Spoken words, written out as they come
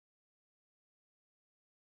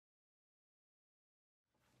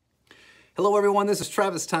Hello everyone, this is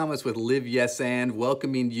Travis Thomas with Live Yes And,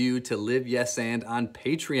 welcoming you to Live Yes And on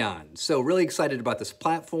Patreon. So really excited about this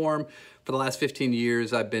platform. For the last 15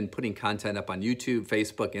 years, I've been putting content up on YouTube,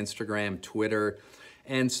 Facebook, Instagram, Twitter.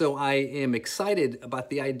 And so I am excited about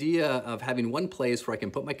the idea of having one place where I can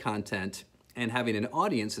put my content and having an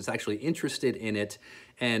audience that's actually interested in it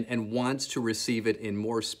and wants to receive it in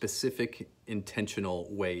more specific, intentional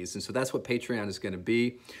ways. And so that's what Patreon is going to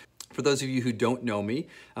be. For those of you who don't know me,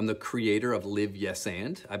 I'm the creator of Live Yes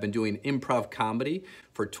And. I've been doing improv comedy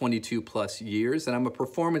for 22 plus years, and I'm a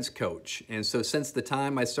performance coach. And so since the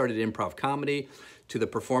time I started improv comedy to the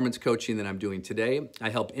performance coaching that I'm doing today,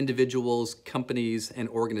 I help individuals, companies, and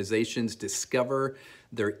organizations discover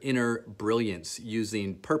their inner brilliance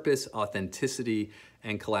using purpose, authenticity,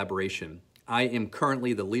 and collaboration. I am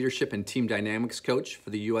currently the leadership and team dynamics coach for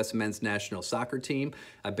the U.S. men's national soccer team.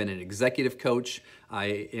 I've been an executive coach.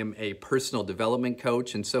 I am a personal development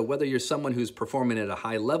coach. And so whether you're someone who's performing at a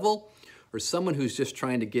high level or someone who's just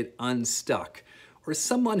trying to get unstuck or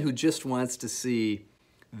someone who just wants to see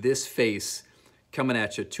this face coming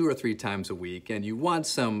at you 2 or 3 times a week and you want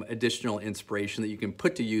some additional inspiration that you can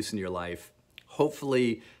put to use in your life,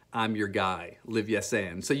 hopefully I'm your guy, Live Yes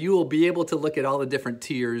And. So you will be able to look at all the different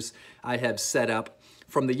tiers I have set up,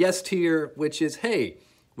 from the yes tier, which is, hey,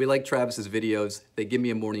 we like Travis's videos, they give me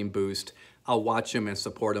a morning boost, I'll watch them and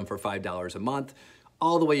support them for $5 a month,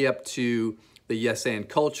 all the way up to the Yes And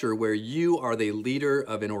culture, where you are the leader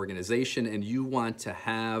of an organization and you want to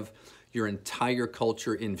have your entire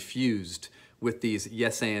culture infused with these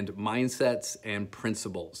Yes And mindsets and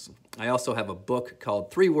principles. I also have a book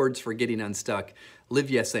called 3 Words for Getting Unstuck, Live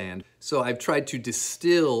Yes And. So I've tried to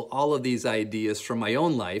distill all of these ideas from my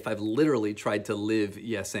own life. I've literally tried to live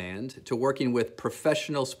Yes And, to working with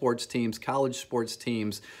professional sports teams, college sports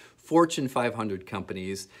teams, Fortune 500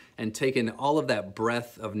 companies, and taken all of that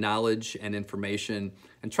breadth of knowledge and information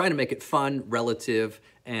and trying to make it fun, relative,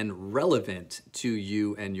 and relevant to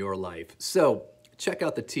you and your life. So check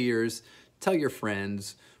out the tiers, tell your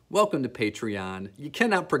friends, welcome to Patreon. You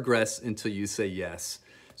cannot progress until you say yes.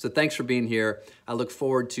 So thanks for being here. I look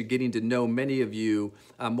forward to getting to know many of you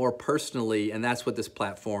more personally, and that's what this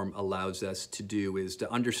platform allows us to do, is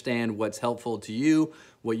to understand what's helpful to you,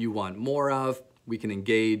 what you want more of. We can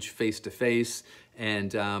engage face-to-face,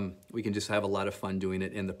 and we can just have a lot of fun doing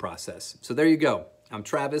it in the process. So there you go. I'm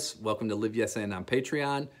Travis. Welcome to Live Yes And on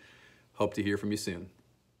Patreon. Hope to hear from you soon.